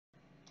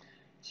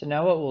So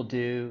now what we'll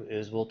do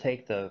is we'll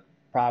take the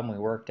problem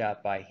we worked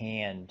out by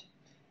hand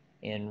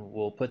and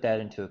we'll put that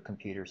into a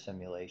computer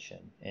simulation.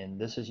 And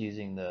this is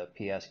using the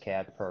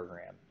PSCAD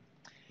program.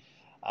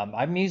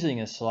 I'm using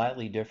a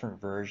slightly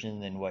different version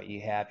than what you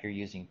have. You're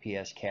using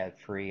PSCAD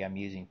free. I'm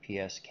using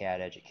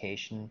PSCAD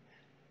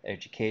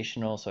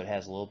educational, so it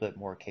has a little bit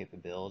more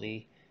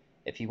capability.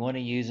 If you want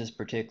to use this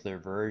particular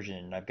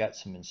version, I've got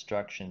some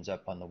instructions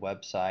up on the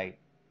website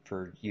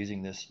for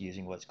using this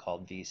using what's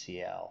called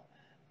VCL,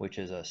 which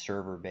is a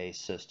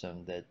server-based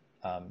system that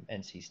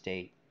NC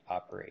State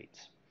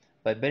operates.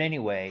 But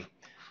anyway,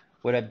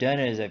 what I've done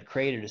is I've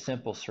created a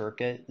simple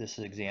circuit. This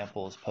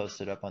example is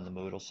posted up on the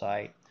Moodle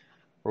site,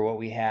 where what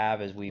we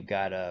have is we've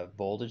got a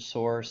voltage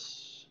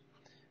source,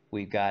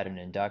 we've got an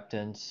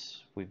inductance,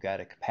 we've got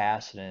a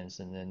capacitance,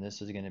 and then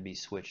this is going to be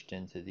switched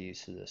into the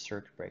use of the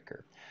circuit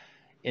breaker.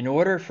 In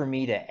order for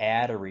me to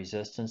add a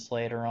resistance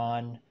later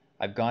on,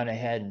 I've gone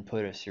ahead and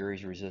put a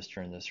series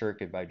resistor in the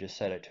circuit, but I just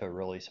set it to a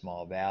really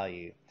small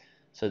value.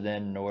 So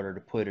then in order to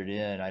put it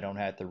in, I don't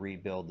have to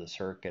rebuild the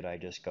circuit. I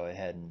just go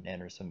ahead and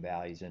enter some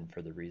values in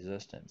for the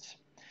resistance.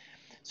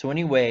 So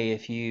anyway,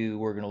 if you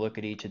were going to look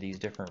at each of these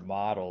different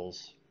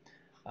models,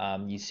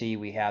 you see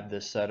we have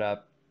this set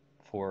up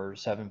for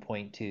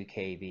 7.2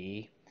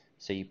 kV.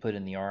 So you put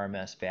in the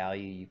RMS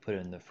value, you put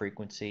in the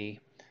frequency.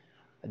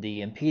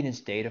 The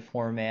impedance data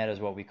format is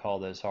what we call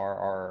this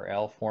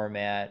RRL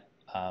format,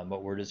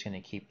 but we're just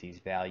going to keep these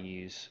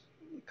values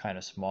kind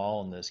of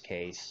small in this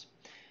case.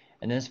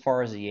 And then as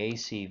far as the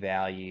AC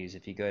values,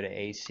 if you go to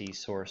AC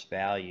source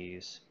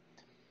values,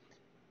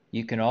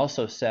 you can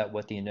also set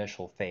what the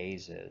initial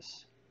phase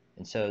is.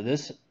 And so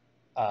this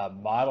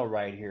model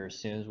right here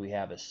assumes we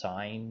have a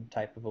sine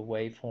type of a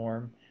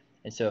waveform.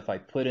 And so if I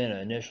put in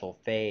an initial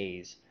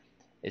phase,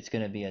 it's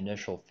going to be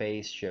initial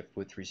phase shift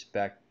with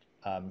respect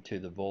to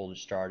the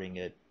voltage starting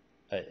at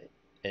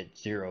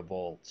 0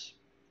 volts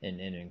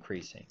and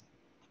increasing.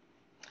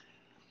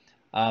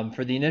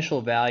 For the initial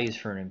values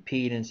for an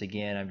impedance,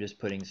 again, I'm just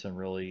putting some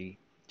really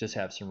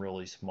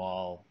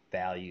small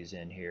values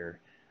in here,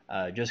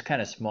 just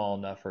kind of small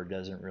enough where it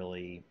doesn't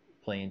really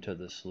play into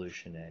the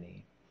solution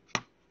any.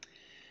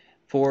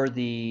 For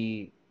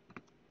the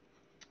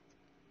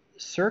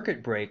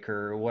circuit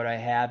breaker, what I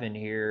have in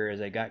here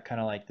is I got kind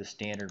of like the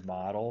standard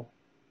model.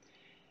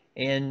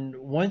 And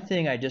one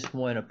thing I just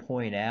want to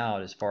point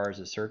out as far as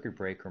the circuit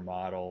breaker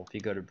model, if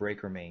you go to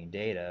breaker main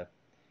data,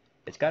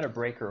 it's got a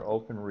breaker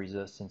open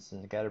resistance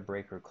and it's got a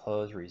breaker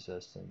close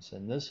resistance.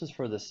 And this is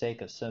for the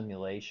sake of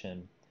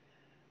simulation,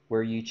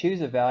 where you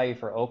choose a value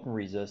for open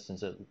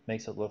resistance that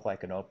makes it look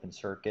like an open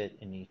circuit,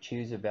 and you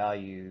choose a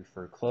value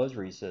for closed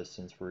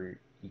resistance where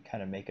you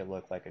kind of make it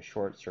look like a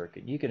short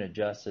circuit. You can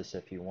adjust this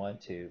if you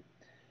want to.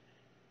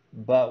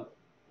 But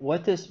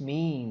what this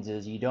means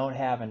is you don't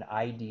have an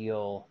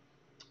ideal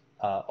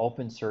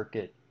open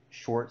circuit,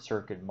 short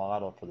circuit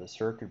model for the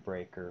circuit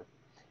breaker,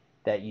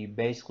 that you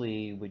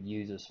basically would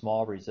use a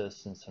small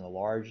resistance and a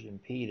large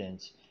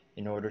impedance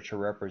in order to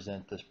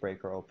represent this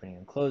breaker opening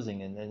and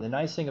closing. And the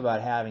nice thing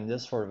about having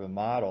this sort of a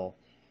model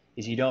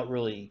is you don't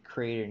really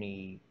create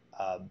any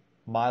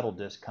model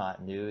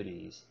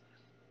discontinuities.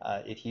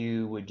 If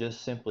you would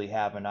just simply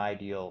have an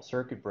ideal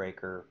circuit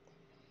breaker,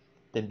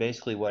 then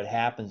basically what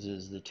happens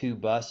is the two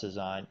buses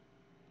on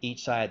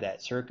each side of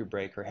that circuit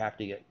breaker have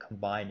to get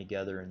combined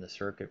together in the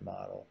circuit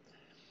model.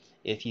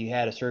 If you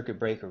had a circuit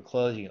breaker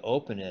closed, you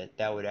open it,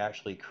 that would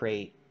actually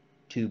create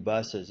two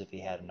buses if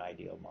you had an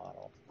ideal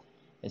model.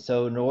 And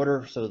so in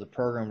order so the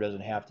program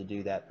doesn't have to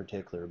do that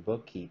particular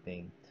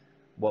bookkeeping,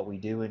 what we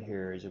do in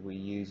here is that we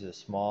use a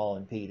small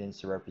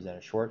impedance to represent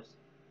a short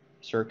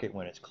circuit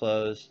when it's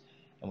closed,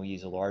 and we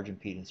use a large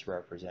impedance to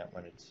represent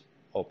when it's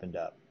opened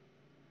up.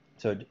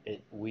 So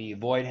we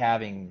avoid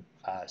having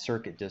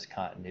circuit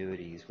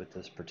discontinuities with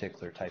this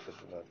particular type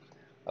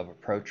of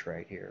approach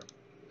right here.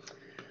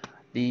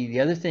 The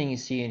other thing you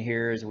see in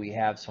here is we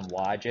have some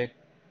logic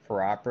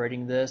for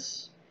operating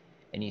this,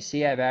 and you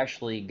see I've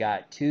actually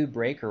got two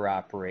breaker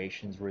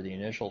operations where the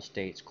initial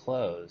state's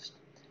closed.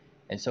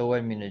 And so what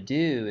I'm going to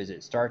do is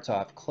it starts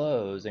off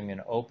closed, I'm going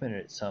to open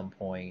it at some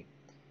point,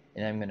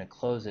 and I'm going to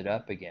close it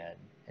up again.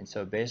 And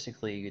so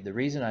basically the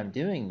reason I'm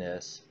doing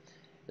this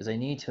is I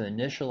need to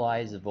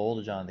initialize the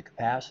voltage on the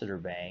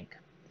capacitor bank,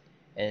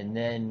 and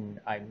then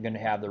I'm going to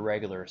have the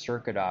regular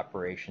circuit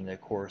operation that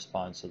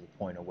corresponds to the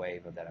point of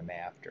wave that I'm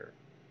after.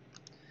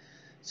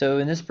 So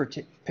in this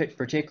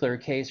particular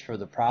case for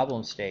the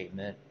problem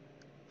statement,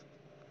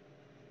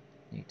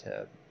 I need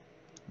to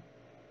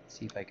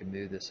see if I can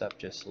move this up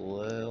just a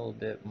little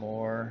bit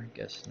more.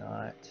 Guess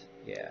not.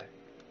 Yeah.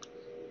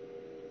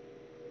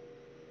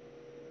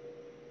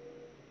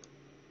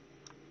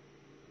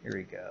 Here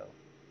we go.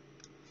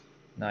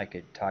 Now I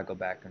could toggle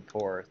back and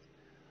forth.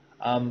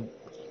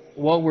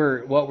 What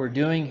we're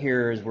doing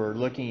here is we're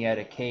looking at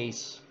a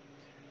case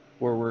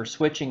where we're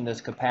switching this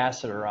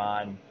capacitor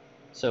on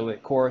so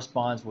it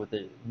corresponds with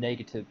the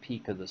negative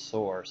peak of the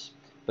source.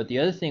 But the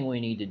other thing we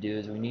need to do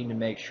is we need to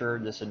make sure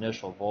this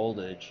initial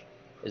voltage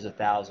is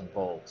 1000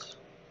 volts.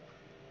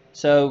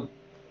 So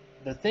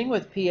the thing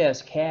with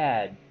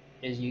PSCAD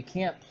is you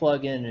can't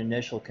plug in an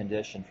initial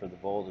condition for the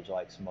voltage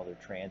like some other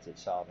transit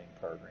solving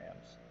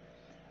programs.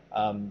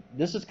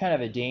 This is kind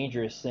of a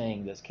dangerous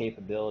thing, this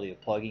capability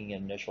of plugging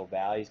in initial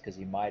values, because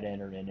you might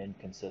enter in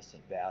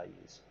inconsistent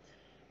values.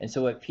 And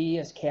so what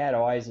PSCAD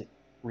always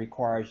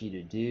requires you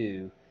to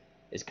do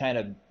is kind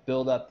of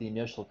build up the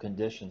initial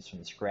conditions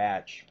from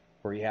scratch,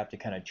 where you have to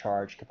kind of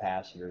charge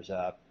capacitors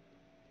up,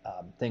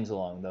 things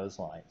along those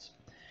lines.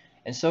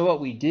 And so what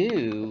we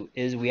do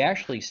is we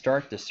actually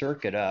start the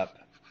circuit up,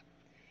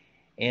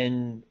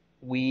 and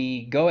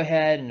we go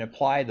ahead and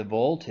apply the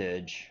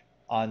voltage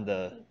on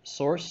the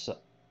source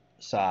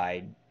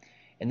side.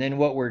 And then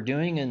what we're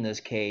doing in this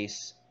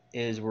case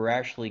is we're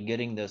actually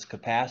getting this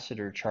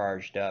capacitor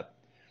charged up,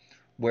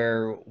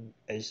 where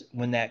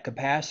when that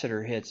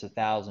capacitor hits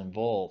 1,000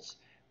 volts,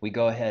 we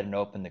go ahead and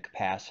open the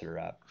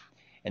capacitor up.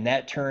 And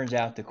that turns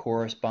out to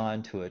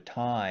correspond to a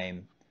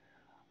time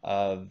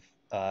of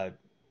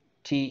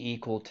t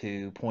equal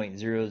to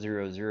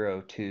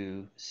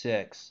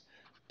 0.00026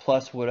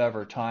 plus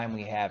whatever time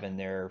we have in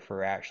there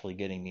for actually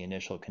getting the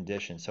initial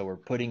condition. So we're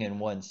putting in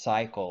one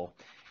cycle,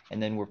 and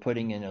then we're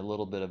putting in a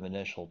little bit of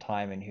initial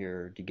time in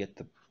here to get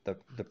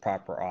the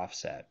proper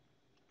offset.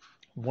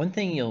 One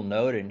thing you'll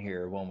note in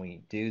here when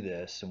we do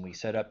this and we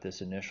set up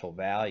this initial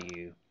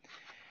value,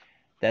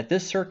 that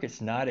this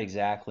circuit's not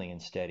exactly in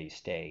steady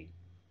state.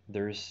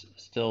 There's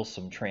still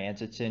some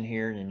transits in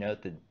here, and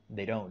note that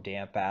they don't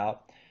damp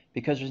out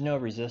because there's no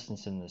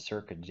resistance in the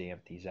circuit to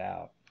damp these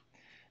out.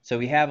 So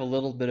we have a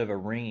little bit of a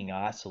ringing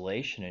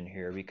oscillation in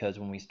here, because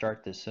when we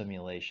start this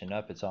simulation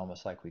up, it's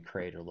almost like we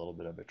create a little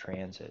bit of a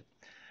transit.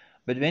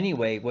 But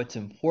anyway, what's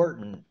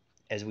important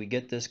as we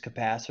get this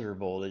capacitor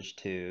voltage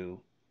to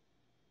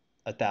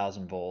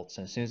 1,000 volts,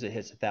 and as soon as it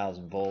hits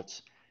 1,000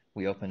 volts,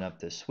 we open up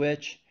this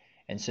switch,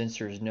 and since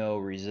there's no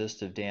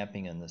resistive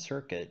damping in the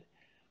circuit,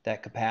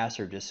 that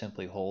capacitor just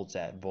simply holds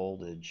that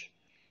voltage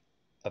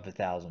of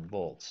 1,000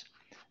 volts.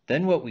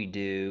 Then what we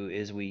do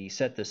is we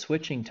set the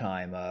switching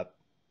time up,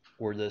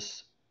 where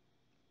this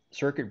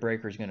circuit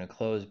breaker is going to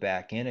close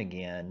back in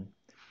again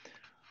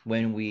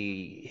when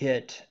we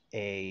hit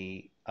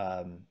a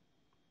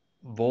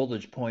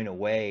voltage point of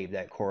wave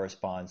that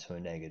corresponds to a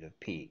negative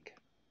peak.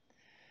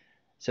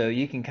 So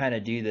you can kind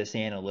of do this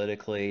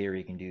analytically, or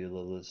you can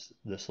do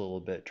this little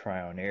bit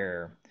trial and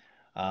error.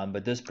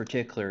 But this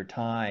particular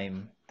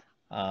time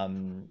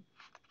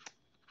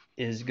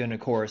is going to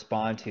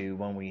correspond to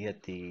when we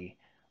hit the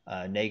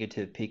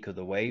negative peak of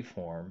the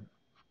waveform.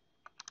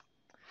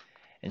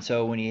 And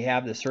so when you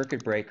have the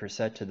circuit breaker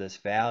set to this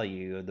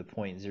value of the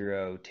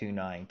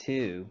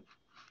 0.0292,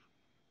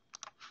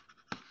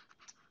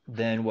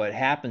 then what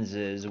happens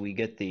is we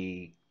get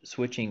the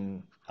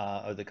switching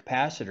of the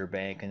capacitor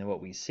bank, and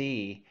what we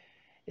see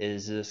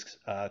is this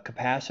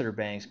capacitor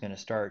bank is going to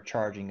start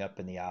charging up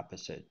in the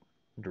opposite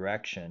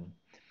direction.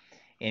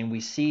 And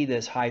we see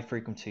this high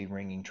frequency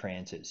ringing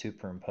transit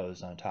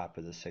superimposed on top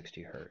of the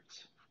 60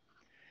 hertz.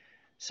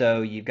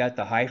 So you've got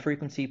the high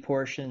frequency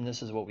portion.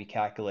 This is what we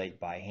calculate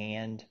by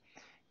hand.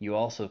 You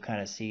also kind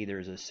of see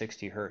there's a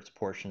 60 hertz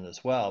portion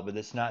as well, but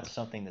it's not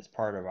something that's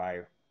part of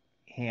our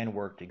hand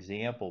worked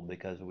example,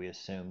 because we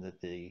assume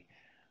that the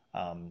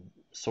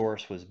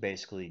source was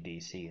basically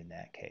DC in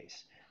that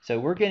case. So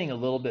we're getting a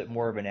little bit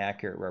more of an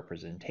accurate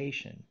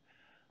representation.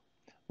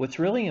 What's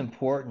really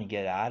important to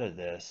get out of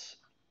this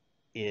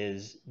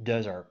is,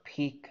 does our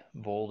peak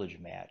voltage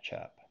match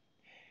up?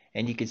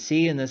 And you can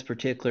see in this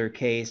particular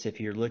case, if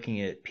you're looking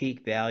at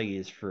peak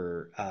values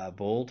for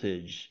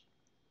voltage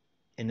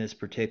in this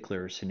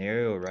particular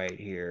scenario right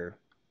here,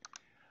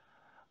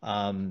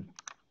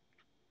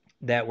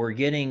 that we're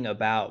getting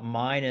about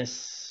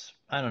minus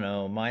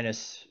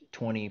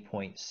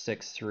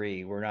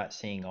 20.63. We're not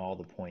seeing all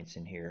the points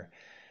in here,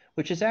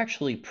 which is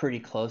actually pretty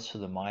close to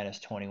the minus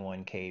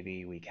 21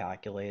 kV we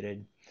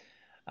calculated.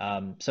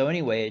 So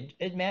anyway,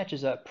 it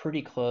matches up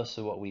pretty close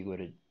to what we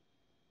would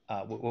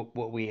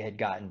what we had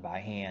gotten by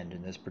hand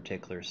in this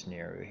particular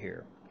scenario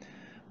here.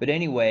 But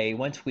anyway,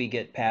 once we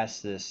get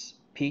past this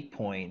peak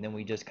point, then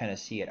we just kind of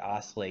see it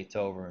oscillates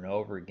over and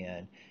over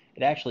again.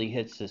 It actually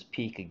hits this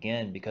peak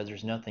again because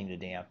there's nothing to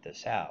damp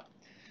this out.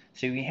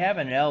 So we have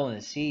an L and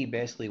a C.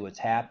 Basically what's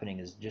happening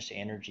is just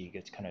energy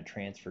gets kind of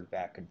transferred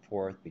back and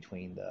forth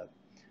between the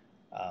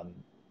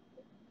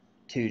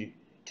two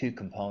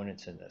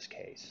components in this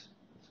case.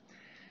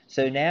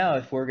 So now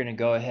if we're going to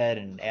go ahead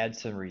and add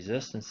some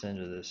resistance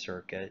into this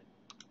circuit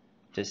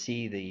to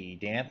see the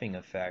damping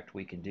effect,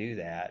 we can do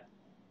that.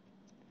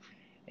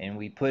 And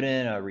we put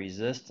in a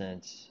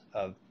resistance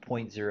of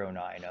 0.09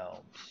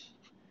 ohms.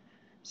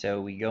 So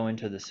we go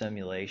into the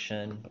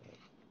simulation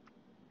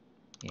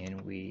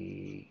and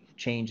we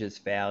change this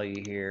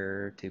value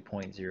here to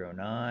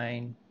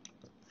 0.09.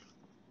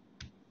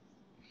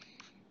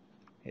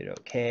 Hit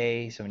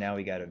OK. So now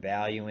we got a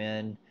value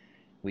in.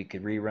 We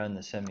could rerun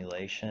the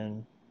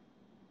simulation.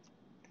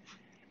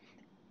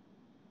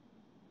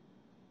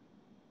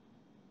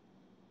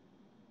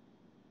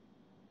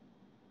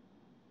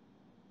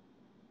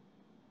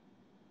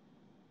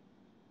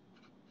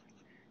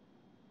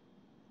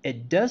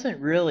 It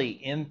doesn't really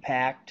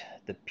impact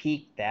the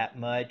peak that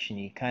much, and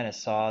you kind of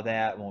saw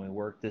that when we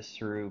worked this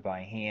through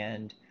by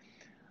hand.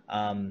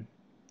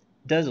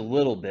 Does a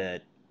little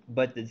bit,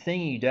 but the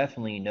thing you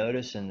definitely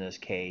notice in this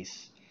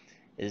case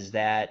is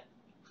that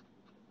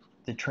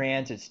the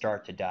transits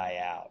start to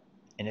die out.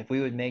 And if we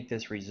would make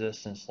this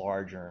resistance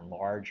larger and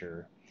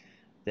larger,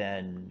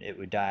 then it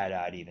would die it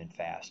out even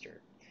faster.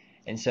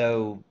 And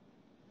so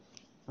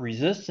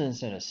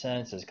resistance, in a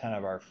sense, is kind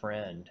of our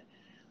friend.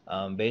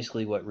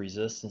 Basically, what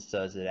resistance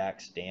does, it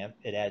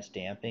adds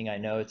damping. I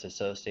know it's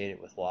associated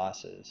with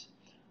losses,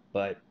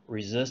 but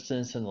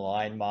resistance in the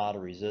line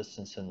model,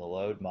 resistance in the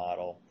load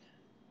model,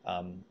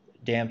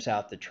 damps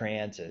out the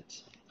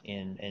transits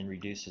and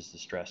reduces the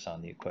stress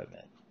on the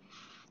equipment.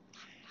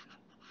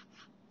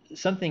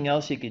 Something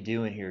else you could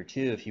do in here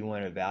too, if you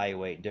want to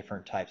evaluate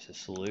different types of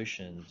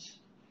solutions,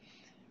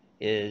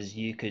 is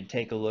you could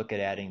take a look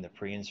at adding the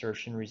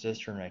pre-insertion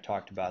resistor, and I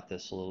talked about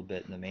this a little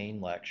bit in the main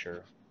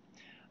lecture.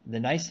 The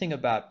nice thing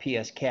about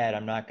PSCAD,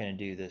 I'm not going to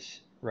do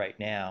this right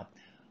now,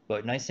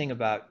 but nice thing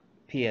about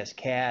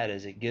PSCAD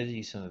is it gives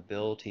you some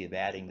ability of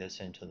adding this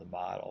into the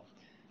model.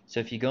 So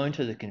if you go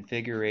into the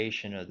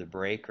configuration of the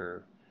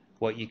breaker,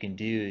 what you can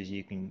do is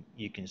you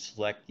can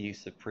select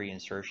use of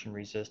pre-insertion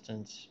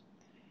resistance,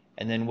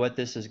 and then what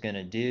this is going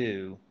to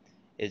do,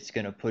 it's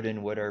going to put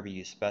in whatever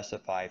you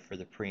specify for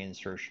the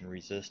pre-insertion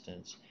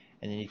resistance,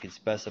 and then you can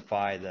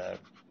specify the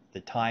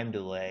time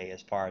delay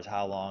as far as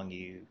how long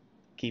you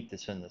keep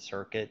this in the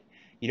circuit.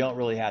 You don't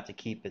really have to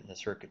keep it in the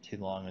circuit too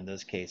long. In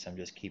this case, I'm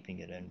just keeping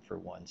it in for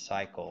one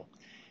cycle.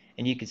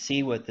 And you can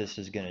see what this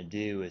is going to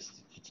do is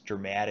it's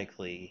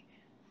dramatically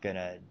going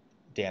to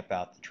damp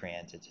out the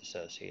transits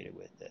associated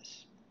with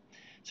this.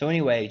 So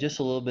anyway, just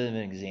a little bit of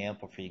an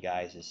example for you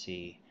guys to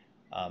see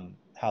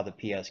how the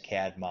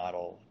PSCAD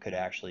model could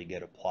actually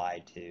get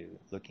applied to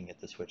looking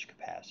at the switch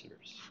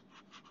capacitors.